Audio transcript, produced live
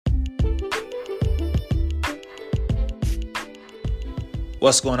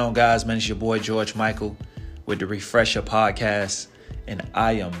What's going on, guys? Man, it's your boy George Michael with the Refresher Podcast, and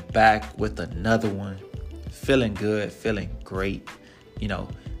I am back with another one. Feeling good, feeling great.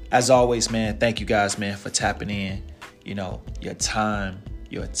 As always, man, thank you guys, man, for tapping in. Your time,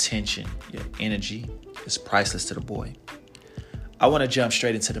 your attention, your energy is priceless to the boy. I want to jump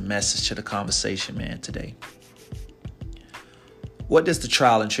straight into the message, to the conversation, man, today. What does the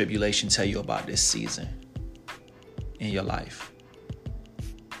trial and tribulation tell you about this season in your life?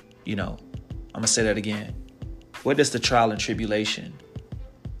 I'm going to say that again. What does the trial and tribulation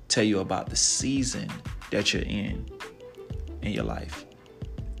tell you about the season that you're in your life?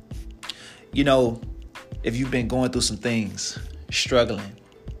 If you've been going through some things, struggling,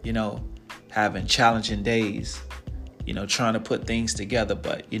 having challenging days, trying to put things together,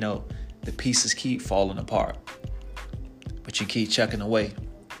 but, the pieces keep falling apart, but you keep chucking away.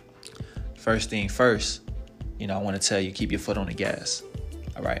 First thing first, I want to tell you, keep your foot on the gas.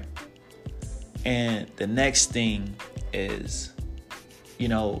 All right. And the next thing is,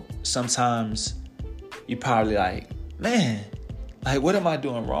 sometimes you probably like, man, like, what am I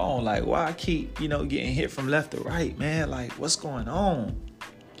doing wrong? Like, why I keep, getting hit from left to right, man? Like, what's going on?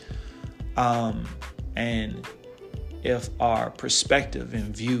 And if our perspective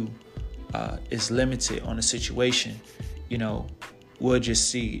and view is limited on a situation, we'll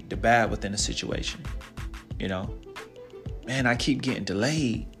just see the bad within the situation. Man, I keep getting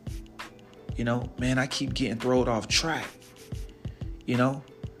delayed. Man, I keep getting thrown off track.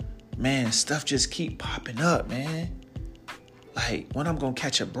 Man, stuff just keep popping up, man. Like, when I'm going to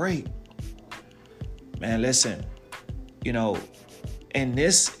catch a break? Man, listen, and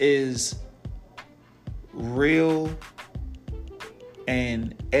this is real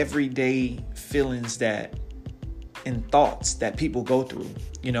and everyday feelings and thoughts that people go through.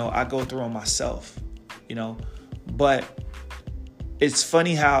 I go through them myself, but it's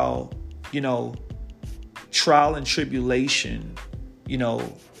funny how, trial and tribulation,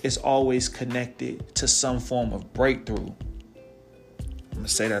 is always connected to some form of breakthrough. I'm going to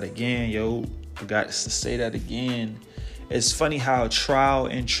say that again, I got to say that again. It's funny how trial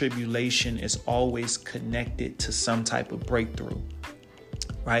and tribulation is always connected to some type of breakthrough,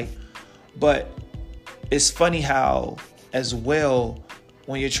 right? But it's funny how, as well,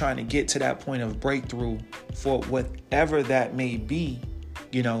 when you're trying to get to that point of breakthrough for whatever that may be,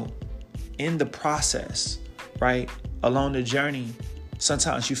 in the process, right, along the journey,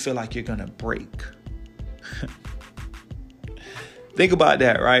 sometimes you feel like you're going to break. Think about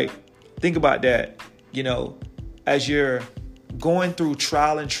that, right? Think about that, as you're going through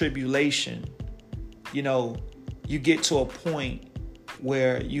trial and tribulation, you get to a point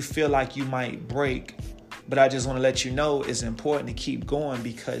where you feel like you might break. But I just want to let you know it's important to keep going,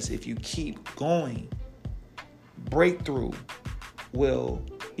 because if you keep going, breakthrough will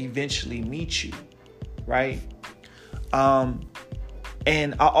eventually meet you, right?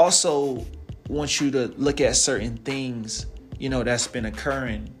 And I also want you to look at certain things, that's been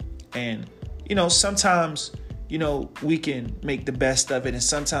occurring. And, sometimes, we can make the best of it. And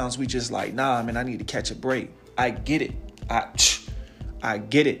sometimes we just like, nah, man, I need to catch a break. I get it. I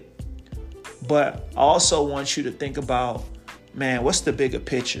get it. But I also want you to think about, man, what's the bigger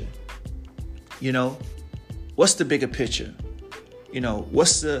picture? What's the bigger picture?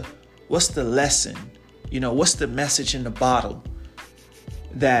 What's the lesson? What's the message in the bottle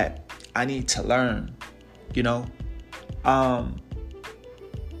that I need to learn?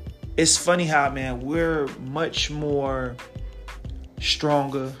 It's funny how, man, we're much more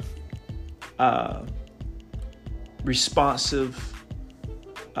stronger, responsive,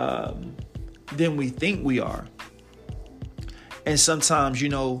 than we think we are. And sometimes,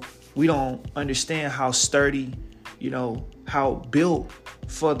 we don't understand how sturdy, how built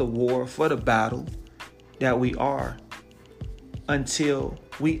for the war, for the battle that we are, until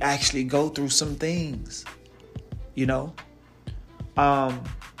we actually go through some things,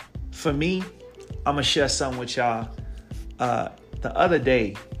 For me, I'm going to share something with y'all. The other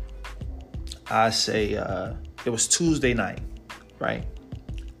day, I say it was Tuesday night, right?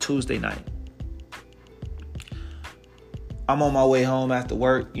 Tuesday night. I'm on my way home after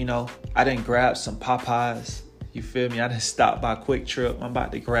work, I didn't grab some Popeyes. You feel me? I didn't stop by Quick Trip. I'm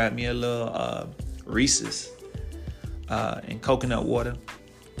about to grab me a little Reese's and coconut water.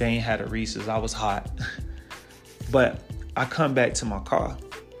 They ain't had a Reese's. I was hot. But I come back to my car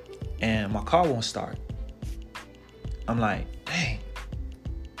and my car won't start. I'm like, dang.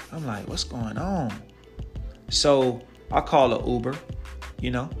 I'm like, what's going on? So I call an Uber,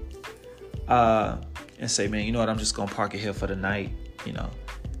 and say, man, you know what? I'm just going to park it here for the night,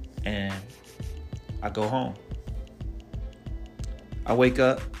 and I go home. I wake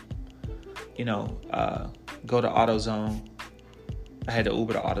up, go to AutoZone. I had to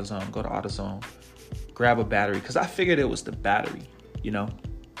Uber to AutoZone, go to AutoZone, grab a battery, because I figured it was the battery,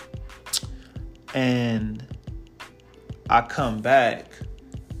 and I come back,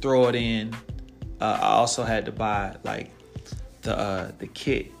 throw it in. I also had to buy like the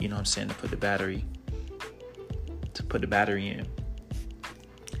kit, to put the battery in.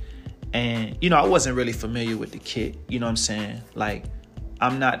 And, I wasn't really familiar with the kit, Like,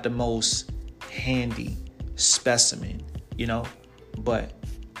 I'm not the most handy specimen, but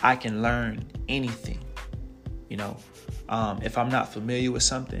I can learn anything, If I'm not familiar with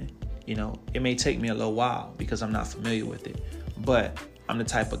something, it may take me a little while because I'm not familiar with it. But I'm the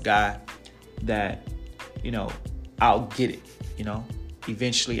type of guy that, I'll get it,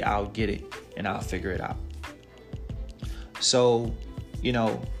 Eventually I'll get it and I'll figure it out. So,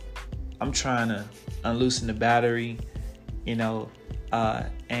 I'm trying to unloosen the battery,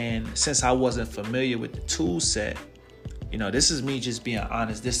 and since I wasn't familiar with the tool set, this is me just being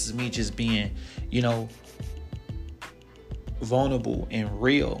honest. This is me just being, vulnerable and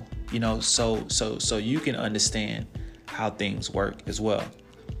real, so you can understand how things work as well,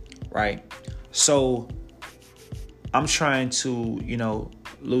 right? So I'm trying to,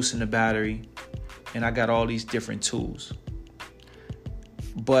 loosen the battery, and I got all these different tools.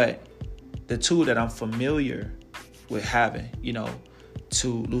 But the tool that I'm familiar with having,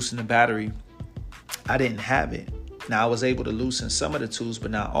 to loosen the battery, I didn't have it. Now, I was able to loosen some of the tools,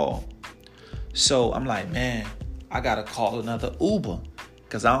 but not all. So I'm like, man, I got to call another Uber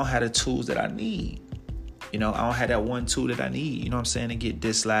because I don't have the tools that I need. I don't have that one tool that I need, to get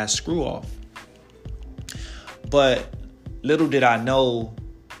this last screw off. But little did I know,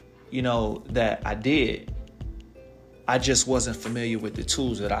 that I did. I just wasn't familiar with the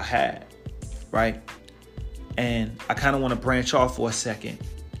tools that I had, right? And I kind of want to branch off for a second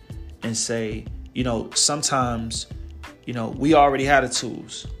and say, sometimes, we already have the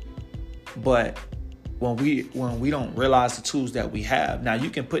tools, but when we don't realize the tools that we have, now you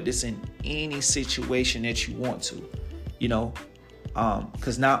can put this in any situation that you want to,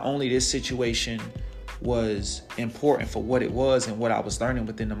 because not only this situation was important for what it was and what I was learning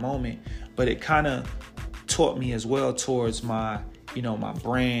within the moment, but it kind of taught me as well towards my, my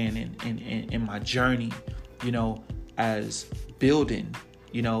brand and my journey, as building,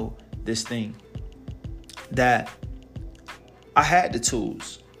 this thing, that I had the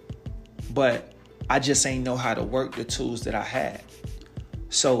tools, but I just ain't know how to work the tools that I had.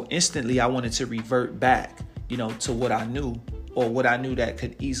 So instantly I wanted to revert back, to what I knew, or what I knew that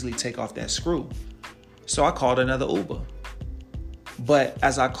could easily take off that screw. So I called another Uber. But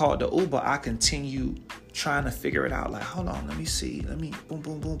as I called the Uber, I continued trying to figure it out. Like, hold on, let me see. Boom,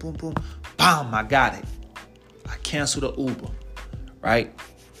 boom, boom, boom, boom. Bam, I got it. I canceled the Uber, right?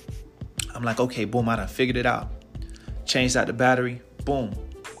 I'm like, okay, boom, I done figured it out. Changed out the battery, boom.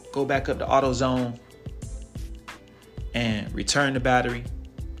 Go back up to AutoZone and return the battery.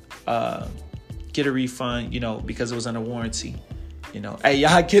 Get a refund, because it was under warranty. Hey,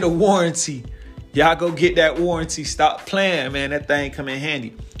 y'all get a warranty. Y'all go get that warranty. Stop playing, man. That thing come in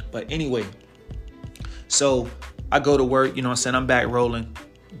handy. But anyway, so I go to work, I'm back rolling,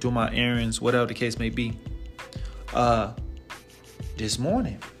 do my errands, whatever the case may be. This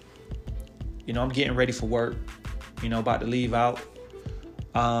morning, I'm getting ready for work, about to leave out.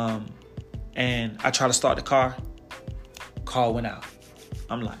 And I try to start the car. Car went out.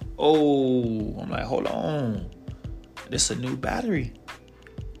 I'm like, hold on. This is a new battery.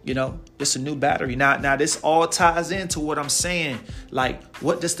 It's a new battery. Now this all ties into what I'm saying. Like,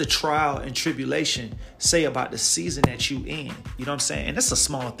 what does the trial and tribulation say about the season that you in? You know what I'm saying? And that's a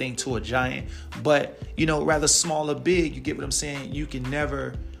small thing to a giant, but, rather small or big, you get what I'm saying? You can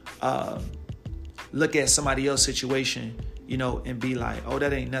never look at somebody else's situation, and be like, oh,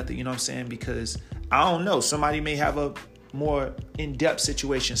 that ain't nothing. You know what I'm saying? Because I don't know. Somebody may have a more in-depth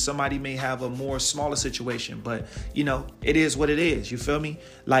situation. Somebody may have a more smaller situation, but it is what it is. You feel me?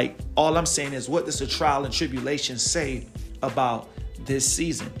 Like, all I'm saying is, what does the trial and tribulation say about this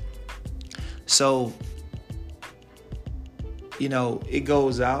season? So, it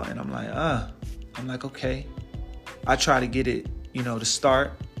goes out and I'm like, okay. I try to get it, to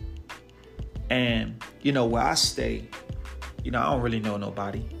start. And, where I stay, I don't really know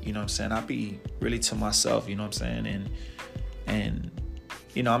nobody, you know what I'm saying? I be really to myself, you know what I'm saying? And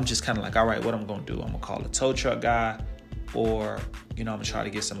I'm just kind of like, all right, what I'm going to do? I'm going to call a tow truck guy, or, I'm going to try to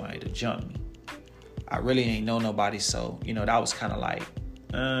get somebody to jump me. I really ain't know nobody. So, that was kind of like,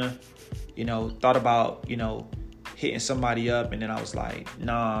 thought about, hitting somebody up. And then I was like,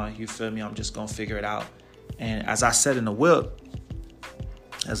 nah, you feel me? I'm just going to figure it out. And as I said in the whip,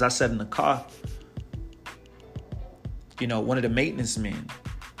 as I sat in the car, one of the maintenance men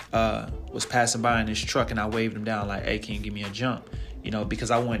was passing by in his truck, and I waved him down like, hey, can you give me a jump?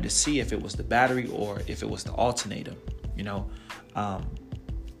 Because I wanted to see if it was the battery or if it was the alternator.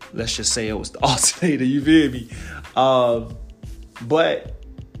 Let's just say it was the alternator, you feel me? But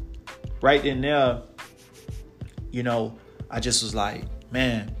right then there, I just was like,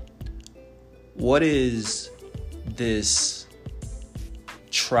 man, what is this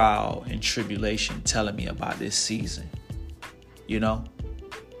trial and tribulation telling me about this season?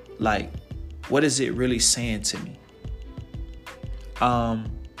 Like, what is it really saying to me?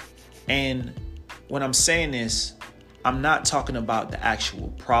 And when I'm saying this, I'm not talking about the actual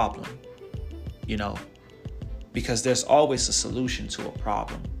problem, because there's always a solution to a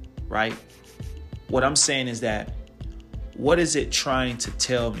problem, right? What I'm saying is that, what is it trying to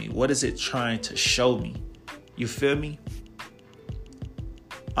tell me? What is it trying to show me? You feel me?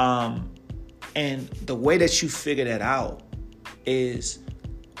 And the way that you figure that out is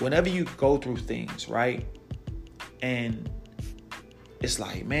whenever you go through things, right? And it's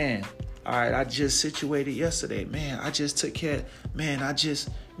like, man, all right, I just situated yesterday. Man, I just took care.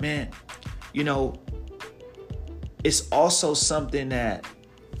 It's also something that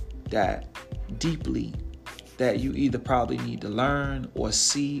deeply that you either probably need to learn or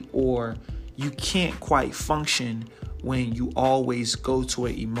see, or you can't quite function when you always go to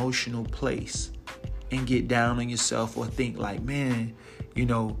an emotional place and get down on yourself or think like, man,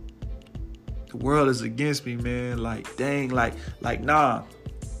 the world is against me, man. Like, dang, like, nah,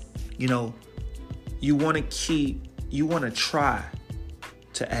 you want to try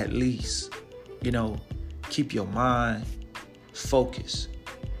to at least, keep your mind focused.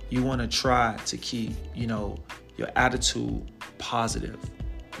 You want to try to keep, your attitude positive.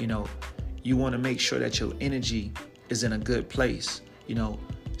 You want to make sure that your energy is in a good place,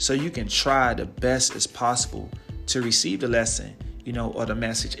 so you can try the best as possible to receive the lesson, or the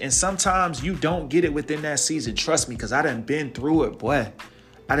message. And sometimes you don't get it within that season. Trust me, because I done been through it, boy.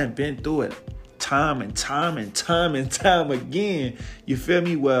 I done been through it time and time again. You feel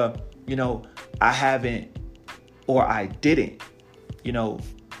me? Well, I haven't, or I didn't,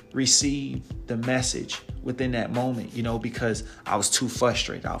 receive the message within that moment, because I was too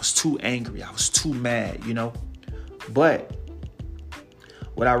frustrated. I was too angry. I was too mad, But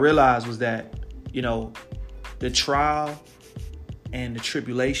what I realized was that, the trial and the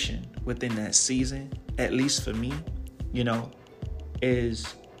tribulation within that season, at least for me,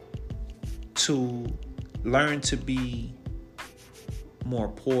 is to learn to be more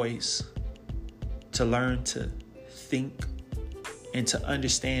poised, to learn to think, and to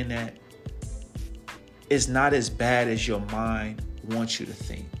understand that it's not as bad as your mind wants you to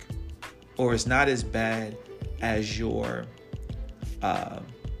think, or it's not as bad as your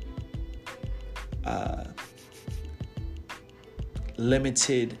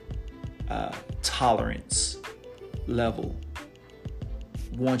limited tolerance level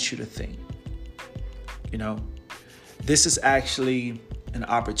wants you to think. This is actually an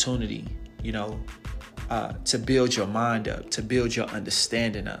opportunity, to build your mind up, to build your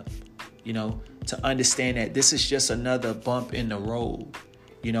understanding up, to understand that this is just another bump in the road.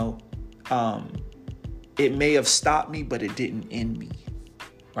 It may have stopped me, but it didn't end me,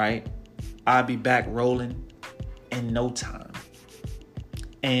 right? I'll be back rolling in no time.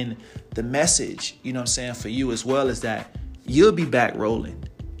 And the message, for you as well, is that you'll be back rolling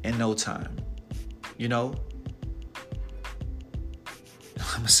in no time. I'm going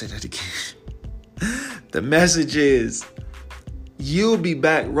to say that again. The message is you'll be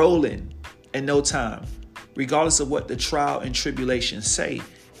back rolling in no time, regardless of what the trial and tribulation say.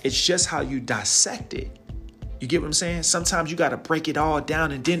 It's just how you dissect it. You get what I'm saying? Sometimes you got to break it all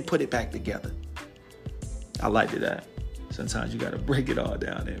down and then put it back together. I liked that. Sometimes you got to break it all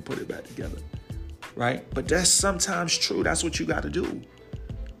down and put it back together. Right? But that's sometimes true. That's what you got to do.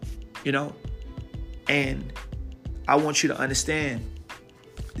 And I want you to understand,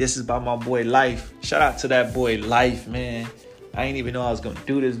 this is about my boy Life. Shout out to that boy Life, man. I ain't even know I was going to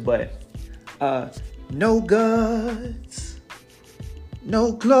do this, but no guts,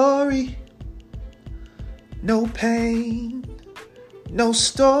 no glory, no pain, no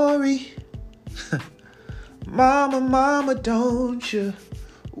story. Mama, don't you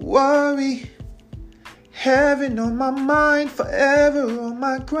worry. Heaven on my mind, forever on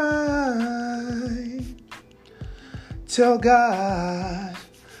my grind. Tell God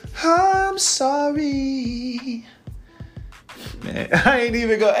I'm sorry. Man, I ain't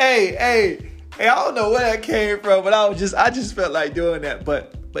even go, hey, I don't know where that came from, but I just felt like doing that.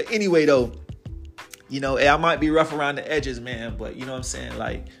 But anyway, though, I might be rough around the edges, man, but you know what I'm saying?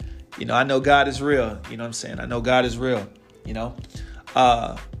 Like, I know God is real. You know what I'm saying? I know God is real,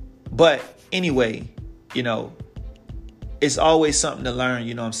 But anyway, it's always something to learn,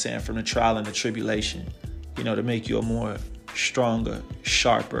 you know what I'm saying, from the trial and the tribulation, to make you a more stronger,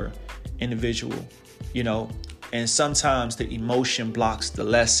 sharper individual, and sometimes the emotion blocks the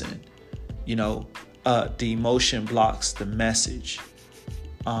lesson, the emotion blocks the message.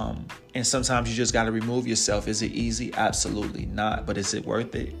 And sometimes you just got to remove yourself. Is it easy? Absolutely not. But is it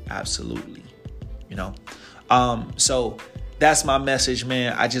worth it? Absolutely. So that's my message,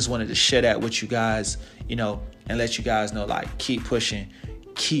 man. I just wanted to share that with you guys, and let you guys know, like, keep pushing,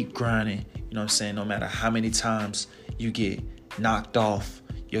 keep grinding. You know what I'm saying? No matter how many times you get knocked off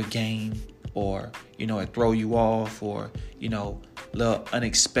your game, or, it throw you off, or, little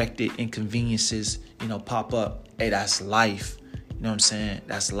unexpected inconveniences, pop up. Hey, that's life. You know what I'm saying?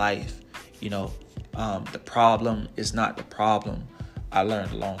 That's life. The problem is not the problem. I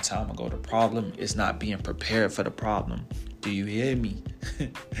learned a long time ago, the problem is not being prepared for the problem. Do you hear me?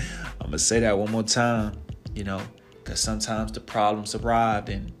 I'm going to say that one more time, because sometimes the problems arrived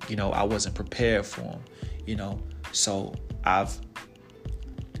and, I wasn't prepared for them, So I've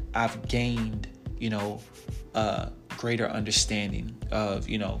gained, a greater understanding of,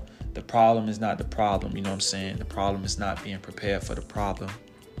 the problem is not the problem. You know what I'm saying? The problem is not being prepared for the problem.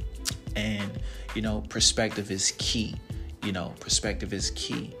 And, perspective is key. Perspective is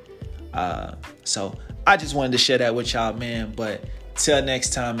key. So I just wanted to share that with y'all, man. But till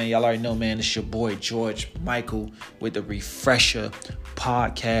next time, man, y'all already know, man, it's your boy George Michael with the Refresher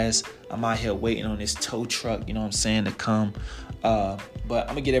Podcast. I'm out here waiting on this tow truck, to come. But I'm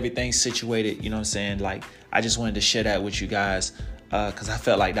going to get everything situated, Like, I just wanted to share that with you guys. Because I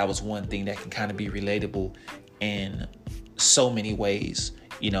felt like that was one thing that can kind of be relatable in so many ways,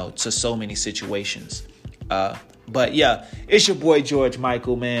 to so many situations. But yeah, it's your boy George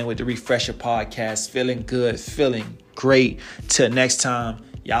Michael, man, with the Refresher Podcast. Feeling good, feeling great. Till next time,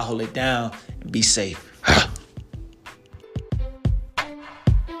 y'all hold it down and be safe.